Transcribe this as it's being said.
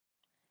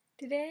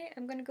Today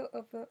I'm going to go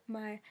over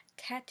my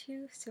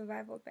tattoo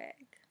survival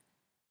bag.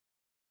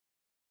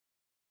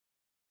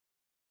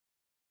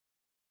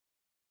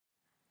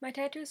 My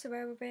tattoo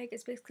survival bag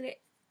is basically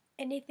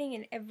anything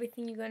and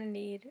everything you're going to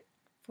need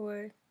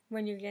for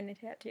when you're getting a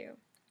tattoo.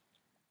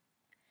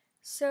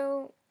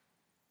 So,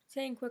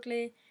 saying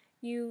quickly,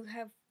 you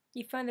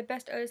find the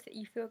best artist that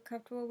you feel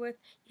comfortable with,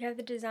 you have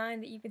the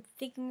design that you've been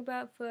thinking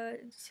about for a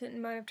certain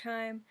amount of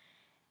time,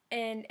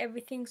 and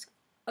everything's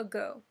a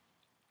go.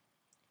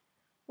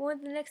 Well,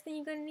 the next thing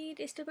you're going to need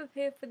is to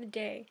prepare for the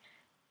day.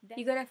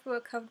 You're going to have to wear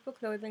comfortable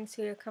clothing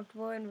so you're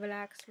comfortable and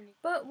relaxed.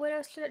 But what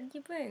else should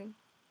you bring?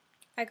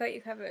 I got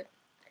you covered.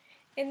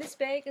 In this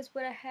bag is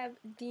what I have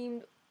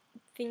deemed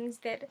things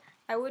that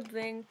I would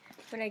bring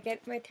when I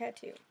get my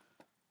tattoo.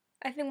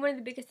 I think one of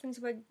the biggest things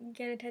about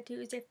getting a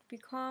tattoo is you have to be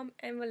calm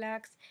and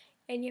relaxed,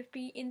 and you have to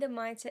be in the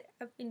mindset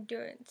of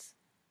endurance.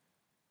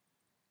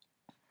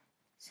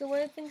 So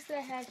one of the things that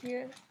I have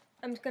here,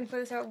 I'm just going to put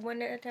this out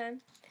one at a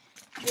time.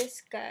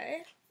 This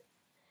guy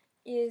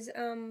is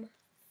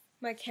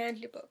my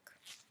Candly book.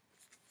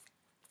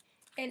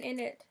 And in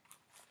it,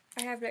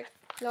 I have like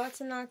lots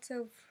and lots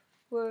of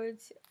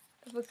words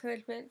of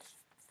encouragement.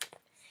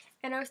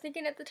 And I was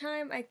thinking at the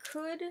time I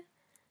could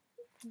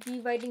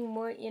be writing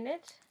more in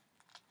it,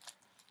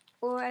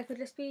 or I could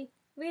just be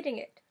reading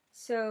it.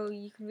 So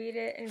you can read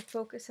it and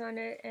focus on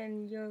it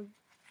and you're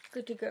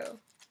good to go.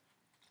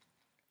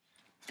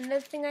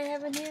 Another thing I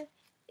have in here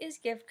is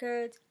gift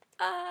cards.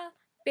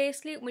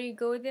 Basically when you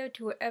go there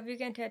to wherever you're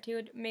getting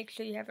tattooed, make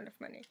sure you have enough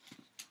money.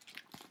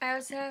 I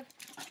also have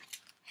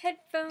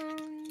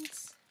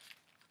headphones,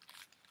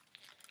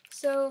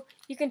 so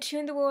you can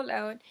tune the world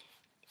out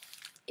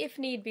if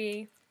need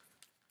be.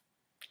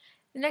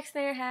 The next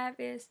thing I have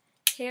is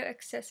hair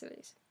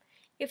accessories.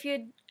 If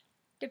you're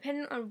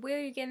depending on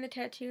where you're getting the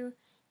tattoo,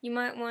 you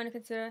might want to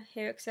consider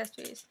hair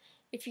accessories.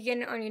 If you're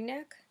getting it on your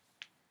neck,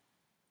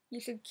 you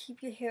should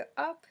keep your hair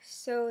up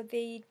so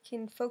they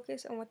can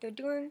focus on what they're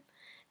doing,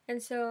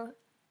 and so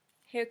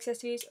hair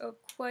accessories are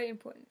quite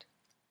important.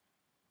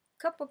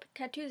 A couple of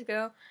tattoos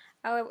ago,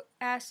 I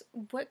asked,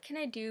 what can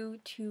I do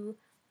to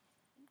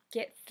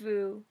get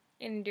through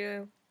and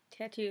do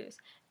tattoos?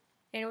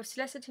 And it was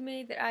suggested to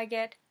me that I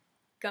get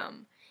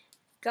gum.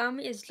 Gum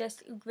is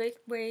just a great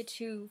way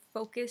to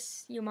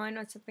focus your mind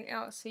on something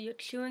else. So you're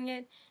chewing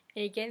it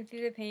and you're getting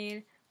through the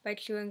pain by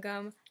chewing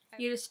gum.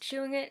 You're just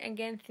chewing it and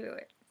getting through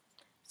it.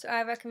 So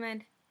I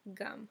recommend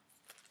gum.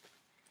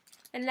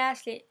 And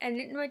lastly, and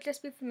it might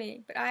just be for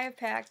me, but I have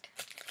packed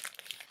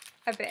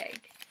a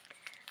bag.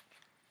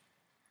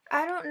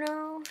 I don't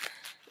know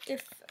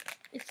if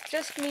it's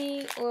just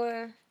me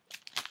or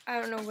I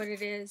don't know what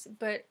it is,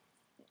 but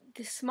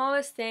the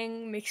smallest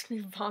thing makes me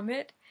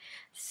vomit.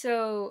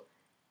 So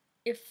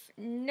if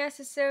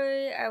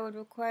necessary, I would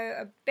require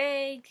a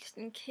bag just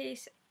in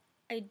case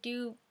I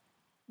do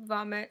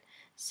vomit.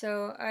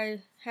 So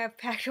I have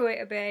packed away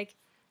a bag.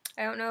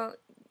 I don't know,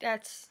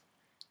 that's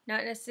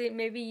not necessarily,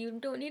 maybe you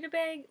don't need a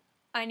bag.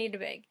 I need a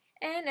bag.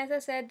 And as I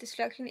said,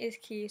 distraction is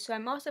key. So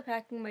I'm also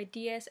packing my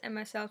DS and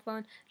my cell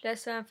phone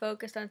just so I'm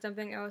focused on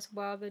something else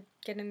while we're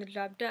getting the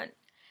job done.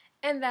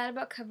 And that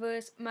about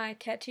covers my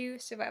tattoo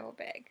survival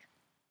bag.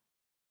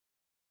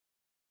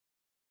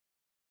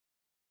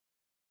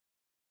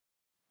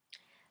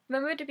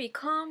 Remember to be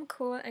calm,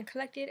 cool, and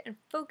collected and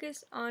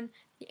focus on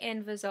the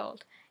end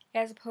result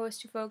as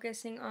opposed to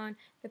focusing on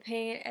the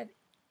pain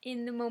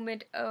in the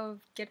moment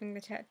of getting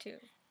the tattoo.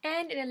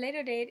 And in a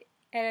later date,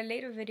 at a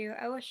later video,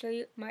 I will show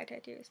you my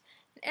tattoos.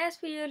 And as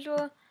per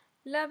usual,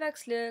 love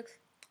X looks.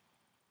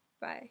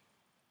 Bye.